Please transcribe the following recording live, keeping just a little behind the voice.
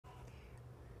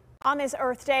On this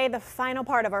Earth Day, the final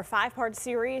part of our 5-part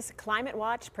series, Climate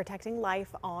Watch, Protecting Life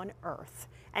on Earth.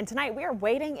 And tonight we are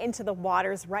wading into the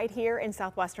waters right here in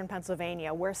southwestern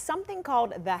Pennsylvania, where something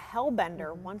called the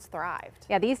hellbender once thrived.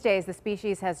 Yeah, these days the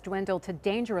species has dwindled to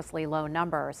dangerously low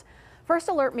numbers. First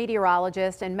Alert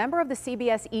meteorologist and member of the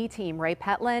CBS E-team, Ray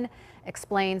Petlin,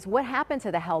 explains what happened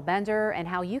to the hellbender and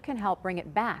how you can help bring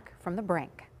it back from the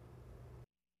brink.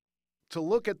 To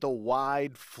look at the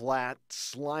wide, flat,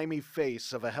 slimy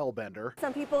face of a hellbender.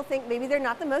 Some people think maybe they're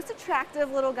not the most attractive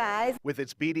little guys. With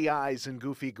its beady eyes and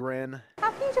goofy grin.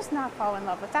 How can you just not fall in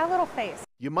love with that little face?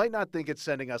 You might not think it's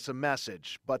sending us a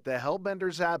message, but the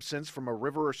hellbender's absence from a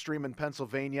river or stream in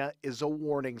Pennsylvania is a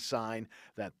warning sign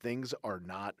that things are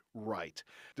not right.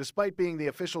 Despite being the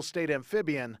official state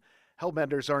amphibian,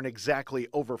 hellbenders aren't exactly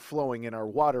overflowing in our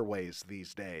waterways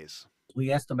these days. We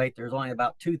estimate there's only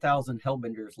about 2,000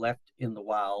 hellbenders left in the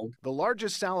wild. The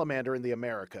largest salamander in the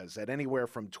Americas, at anywhere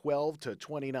from 12 to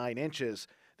 29 inches,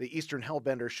 the eastern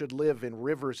hellbender should live in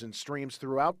rivers and streams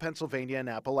throughout Pennsylvania and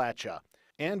Appalachia.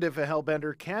 And if a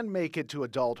hellbender can make it to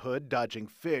adulthood, dodging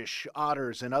fish,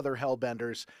 otters, and other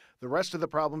hellbenders, the rest of the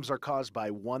problems are caused by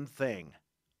one thing: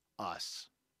 us.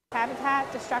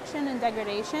 Habitat destruction and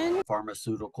degradation.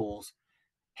 Pharmaceuticals,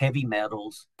 heavy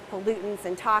metals, Pollutants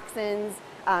and toxins,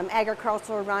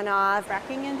 agricultural runoff.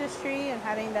 Fracking industry and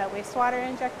having that wastewater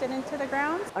injected into the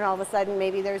ground. And all of a sudden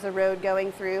maybe there's a road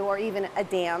going through or even a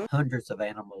dam. hundreds of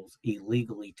animals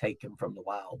illegally taken from the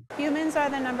wild. Humans are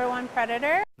the #1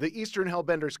 predator. The eastern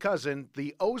hellbender's cousin,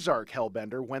 the Ozark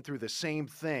hellbender, went through the same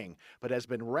thing, but has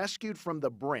been rescued from the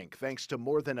brink thanks to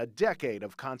more than a decade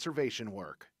of conservation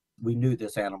work. We knew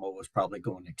this animal was probably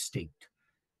going extinct,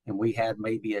 and we had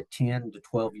maybe a 10 to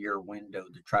 12 year window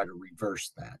to try to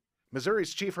reverse that.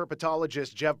 Missouri's chief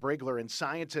herpetologist Jeff Brigler and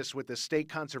scientists with the State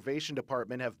Conservation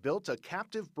Department have built a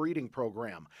captive breeding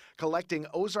program, collecting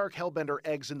Ozark hellbender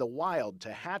eggs in the wild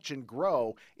to hatch and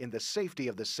grow in the safety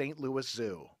of the St. Louis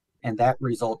Zoo. And that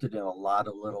resulted in a lot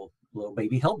of little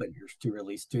baby hellbenders to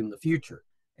release in the future.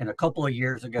 And a couple of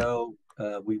years ago,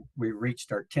 we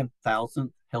reached our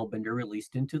 10,000th hellbender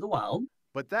released into the wild.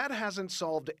 But that hasn't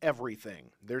solved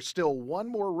everything. There's still one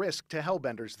more risk to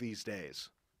hellbenders these days.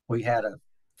 We had a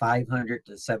 500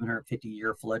 to 750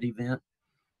 year flood event,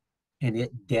 and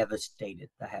it devastated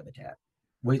the habitat.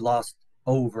 We lost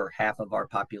over half of our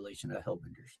population of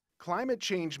hellbenders. Climate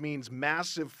change means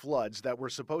massive floods that were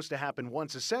supposed to happen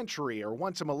once a century or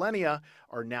once a millennia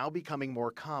are now becoming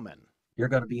more common. You're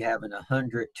going to be having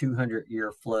 100, 200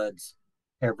 year floods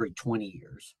every 20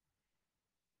 years.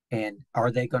 And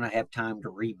are they going to have time to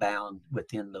rebound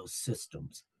within those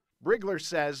systems? Brigler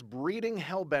says breeding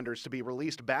hellbenders to be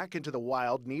released back into the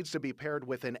wild needs to be paired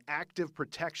with an active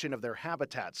protection of their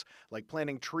habitats, like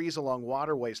planting trees along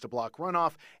waterways to block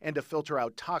runoff and to filter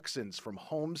out toxins from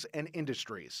homes and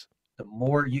industries. The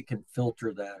more you can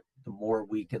filter that, the more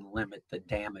we can limit the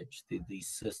damage to these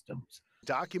systems.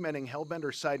 Documenting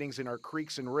hellbender sightings in our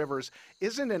creeks and rivers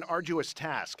isn't an arduous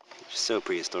task. So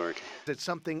prehistoric. It's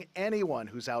something anyone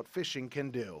who's out fishing can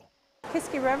do.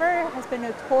 Kiski River has been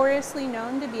notoriously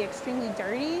known to be extremely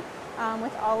dirty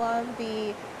with all of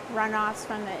the runoffs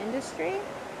from the industry.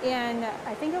 And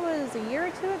I think it was a year or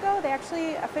two ago,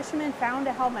 a fisherman found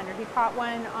a hellbender. He caught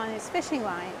one on his fishing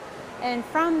line. And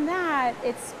from that,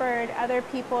 it spurred other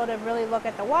people to really look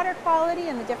at the water quality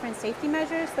and the different safety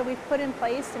measures that we've put in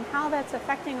place and how that's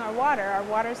affecting our water. Our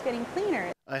water's getting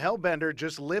cleaner. A hellbender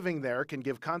just living there can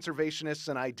give conservationists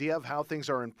an idea of how things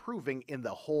are improving in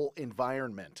the whole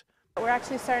environment. We're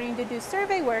actually starting to do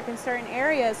survey work in certain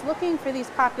areas looking for these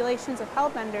populations of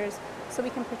hellbenders so we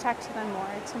can protect them more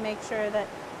to make sure that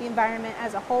the environment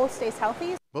as a whole stays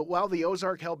healthy. But while the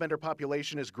Ozark hellbender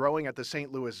population is growing at the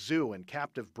St. Louis Zoo and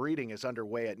captive breeding is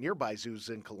underway at nearby zoos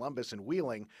in Columbus and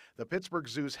Wheeling, the Pittsburgh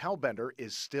Zoo's hellbender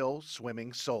is still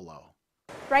swimming solo.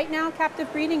 Right now, captive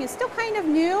breeding is still kind of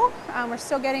new. We're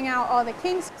still getting out all the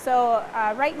kinks. So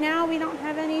right now we don't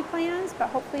have any plans, but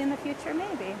hopefully in the future,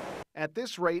 maybe. At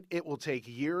this rate, it will take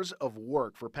years of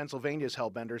work for Pennsylvania's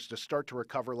hellbenders to start to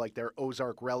recover like their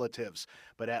Ozark relatives.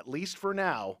 But at least for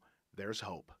now, there's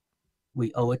hope.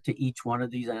 We owe it to each one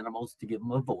of these animals to give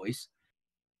them a voice.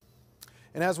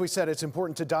 And as we said, it's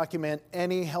important to document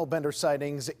any hellbender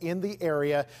sightings in the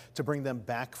area to bring them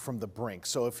back from the brink.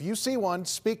 So if you see one,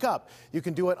 speak up. You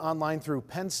can do it online through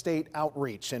Penn State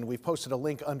Outreach. And we've posted a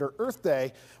link under Earth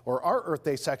Day, or our Earth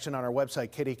Day section on our website,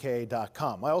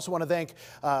 KDKA.com. I also want to thank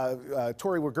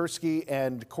Tori Wagurski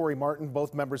and Corey Martin,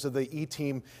 both members of the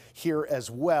E-team here as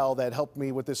well, that helped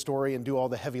me with this story and do all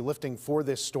the heavy lifting for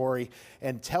this story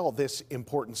and tell this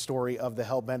important story of the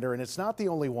hellbender. And it's not the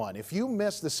only one. If you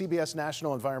missed the CBS National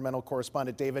National environmental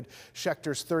correspondent David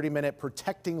Schechter's 30-minute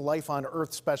Protecting Life on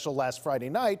Earth special last Friday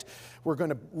night. We're going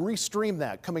to restream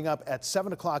that coming up at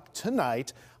 7 o'clock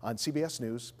tonight on CBS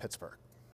News Pittsburgh.